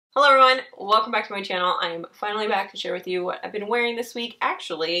Hello everyone, welcome back to my channel. I am finally back to share with you what I've been wearing this week.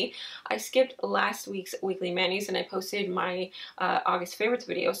 Actually, I skipped last week's weekly manis and I posted my August favorites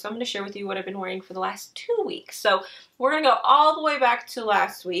video, so I'm going to share with you what I've been wearing for the last 2 weeks. So we're going to go all the way back to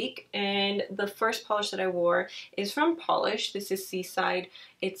last week, and the first polish that I wore is from Pahlish. This is Seaside.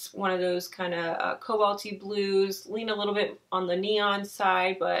 It's one of those kind of cobalty blues, lean a little bit on the neon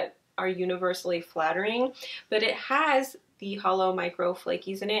side, but are universally flattering. But it has the hollow micro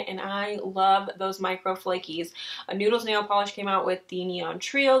flakies in it, and I love those micro flakies. Noodles nail polish came out with the neon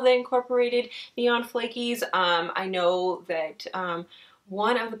trio that incorporated neon flakies. I know that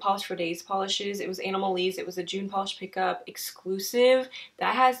one of the Polish for Days polishes, it was Animal Leaves, it was a June polish pickup exclusive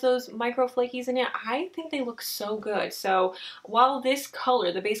that has those micro flakies in it. I think they look so good. So while this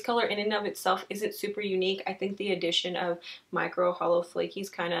color, the base color in and of itself isn't super unique, I think the addition of micro hollow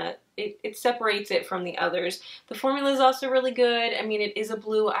flakies kind of it separates it from the others. The formula is also really good. I mean, it is a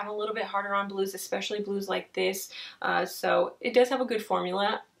blue. I'm a little bit harder on blues, especially blues like this. So it does have a good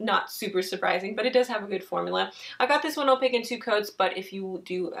formula. Not super surprising, but it does have a good formula. I got this one opaque in 2 coats, but if you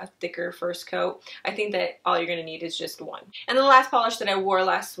do a thicker first coat, I think that all you're going to need is just one. And the last polish that I wore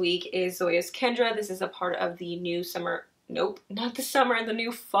last week is Zoya's Kendra. This is a part of the new summer. Nope, not the summer, the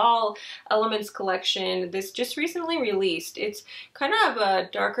new fall Elements collection. This just recently released. It's kind of a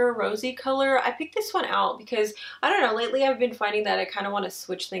darker rosy color. I picked this one out because, I don't know, lately I've been finding that I kind of want to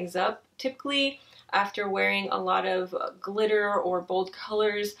switch things up. Typically, after wearing a lot of glitter or bold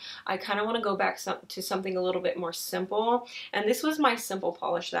colors, I kind of want to go back to something a little bit more simple. And this was my simple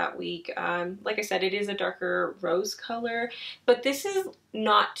polish that week. Like I said, it is a darker rose color, but this is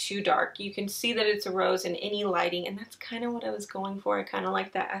not too dark. You can see that it's a rose in any lighting, and that's kind of what I was going for. I kind of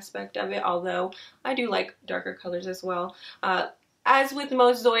like that aspect of it, although I do like darker colors as well. As with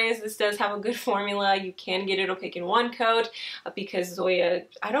most Zoyas, this does have a good formula. You can get it opaque in 1 coat because Zoya,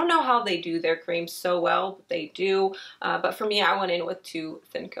 I don't know how they do their creams so well, but they do. But for me, I went in with 2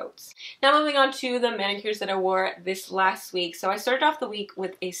 thin coats. Now moving on to the manicures that I wore this last week. So I started off the week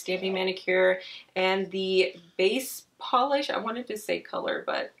with a stamping manicure and the base polish. I wanted to say color,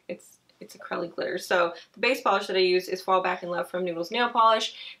 but it's acrylic glitter. So the base polish that I use is Fall Back in Love from Noodles Nail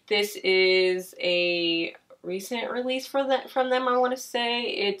Polish. This is a recent release from them, I want to say.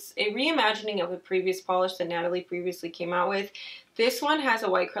 It's a reimagining of a previous polish that Natalie previously came out with. This one has a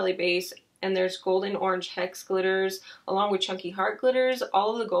white curly base, and there's golden orange hex glitters along with chunky heart glitters.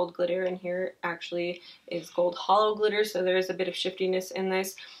 All of the gold glitter in here actually is gold hollow glitter, so there's a bit of shiftiness in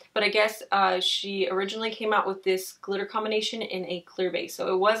this. But I guess she originally came out with this glitter combination in a clear base.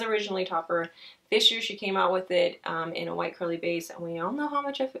 So it was originally Topper. This year she came out with it in a white curly base, and we all know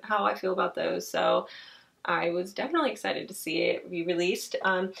how I feel about those. So I was definitely excited to see it re-released.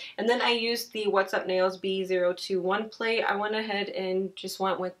 And then I used the What's Up Nails B021 plate. I went ahead and just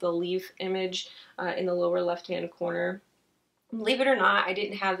went with the leaf image in the lower left-hand corner. Believe it or not, I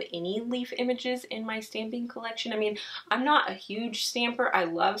didn't have any leaf images in my stamping collection. I mean, I'm not a huge stamper. I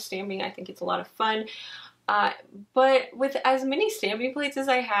love stamping. I think it's a lot of fun. But with as many stamping plates as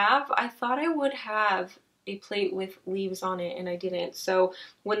I have, I thought I would have a plate with leaves on it, and I didn't. So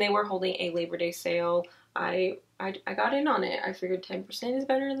when they were holding a Labor Day sale, I got in on it. I figured 10% is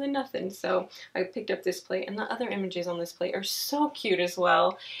better than nothing, so I picked up this plate, and the other images on this plate are so cute as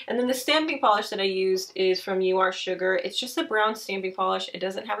well. And then the stamping polish that I used is from URSugar. It's just a brown stamping polish. It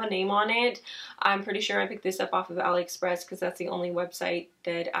doesn't have a name on it. I'm pretty sure I picked this up off of AliExpress because that's the only website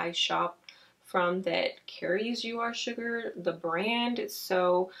that I shop from that carries URSugar, the brand.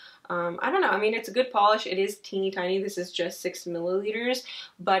 So I don't know. I mean, it's a good polish. It is teeny tiny. This is just 6 milliliters,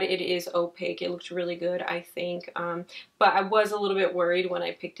 but it is opaque. It looked really good, I think. But I was a little bit worried when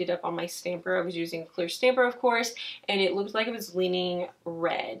I picked it up on my stamper. I was using a clear stamper, of course, and it looked like it was leaning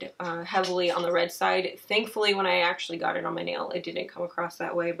red, heavily on the red side. Thankfully, when I actually got it on my nail, it didn't come across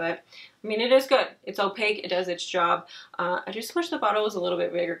that way, but I mean, it is good. It's opaque. It does its job. I just wish the bottle was a little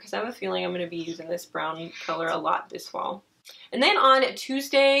bit bigger because I have a feeling I'm going to be using this brown color a lot this fall. And then on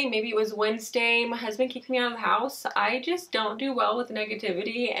Tuesday, maybe it was Wednesday, my husband kicked me out of the house. I just don't do well with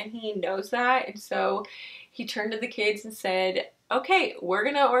negativity, and he knows that. And so he turned to the kids and said, okay, we're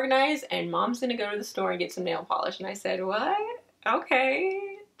going to organize, and Mom's going to go to the store and get some nail polish. And I said, what?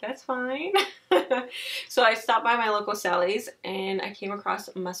 Okay, that's fine. So I stopped by my local Sally's and I came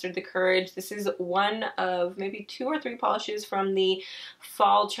across Mustard the Courage. This is one of maybe 2 or 3 polishes from the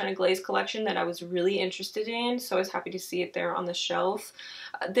fall China Glaze collection that I was really interested in, so I was happy to see it there on the shelf.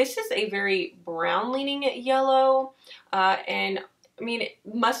 This is a very brown leaning yellow, and I mean,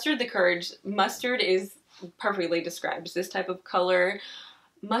 Mustard the Courage, mustard is perfectly describes this type of color.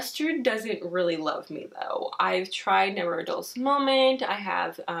 Mustard doesn't really love me though. I've tried Never a Dull Moment. I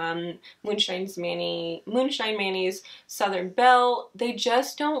have Moonshine Manny's Southern Belle. They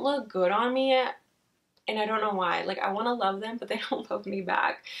just don't look good on me. And I don't know why. Like, I want to love them, but they don't love me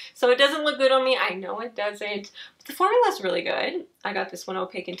back. So it doesn't look good on me. I know it doesn't. But the formula's really good. I got this one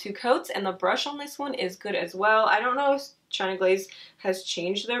opaque in 2 coats, and the brush on this one is good as well. I don't know if China Glaze has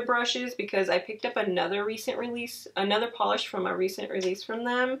changed their brushes because I picked up another polish from a recent release from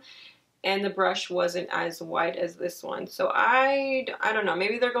them, and the brush wasn't as wide as this one. So I don't know.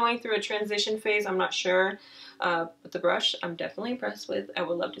 Maybe they're going through a transition phase. I'm not sure. But the brush, I'm definitely impressed with. I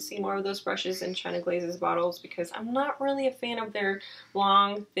would love to see more of those brushes in China Glaze's bottles because I'm not really a fan of their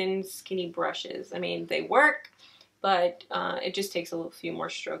long, thin, skinny brushes. I mean, they work, but it just takes a few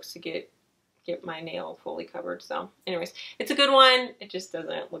more strokes to get my nail fully covered. So anyways, it's a good one. It just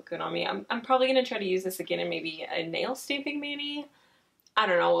doesn't look good on me. I'm probably going to try to use this again in maybe a nail stamping mani. I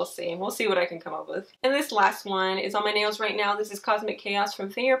don't know, we'll see. We'll see what I can come up with. And this last one is on my nails right now. This is Cosmic Chaos from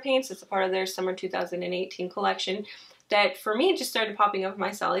Finger Paints. It's a part of their summer 2018 collection that for me just started popping up in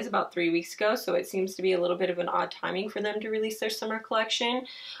my Sally's about 3 weeks ago. So it seems to be a little bit of an odd timing for them to release their summer collection.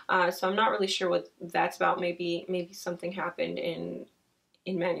 So I'm not really sure what that's about. Maybe something happened in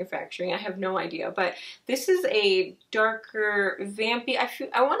manufacturing. I have no idea, but this is a darker vampy,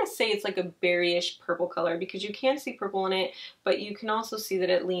 I want to say it's like a berryish purple color because you can see purple in it, but you can also see that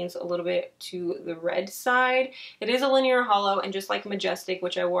it leans a little bit to the red side. It is a linear hollow, and just like Majestic,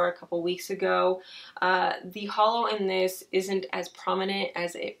 which I wore a couple weeks ago, the hollow in this isn't as prominent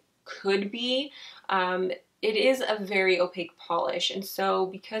as it could be. It is a very opaque polish, and so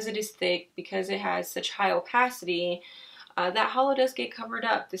because it is thick, because it has such high opacity, that hollow does get covered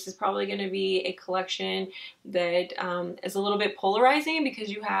up. This is probably going to be a collection that is a little bit polarizing because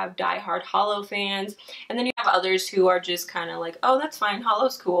you have die-hard hollow fans, and then you have others who are just kind of like, oh, that's fine,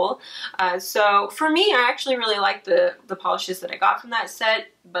 hollow's cool. So for me, I actually really like the polishes that I got from that set,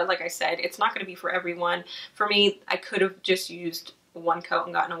 but like I said, it's not going to be for everyone. For me, I could have just used 1 coat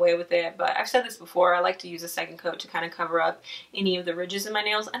and gotten away with it, but I've said this before, I like to use a 2nd coat to kind of cover up any of the ridges in my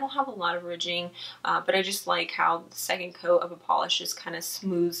nails. I don't have a lot of ridging, but I just like how the 2nd coat of a polish just kind of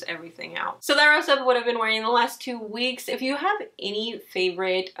smooths everything out. So that wraps up what I've been wearing the last 2 weeks. If you have any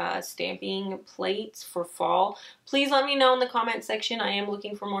favorite stamping plates for fall, please let me know in the comment section. I am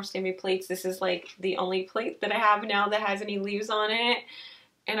looking for more stamping plates. This is like the only plate that I have now that has any leaves on it,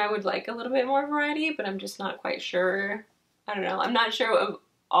 and I would like a little bit more variety, but I'm just not quite sure. I don't know. I'm not sure of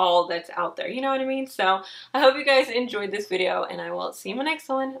all that's out there. You know what I mean? So I hope you guys enjoyed this video, and I will see you in my next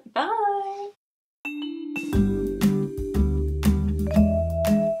one. Bye!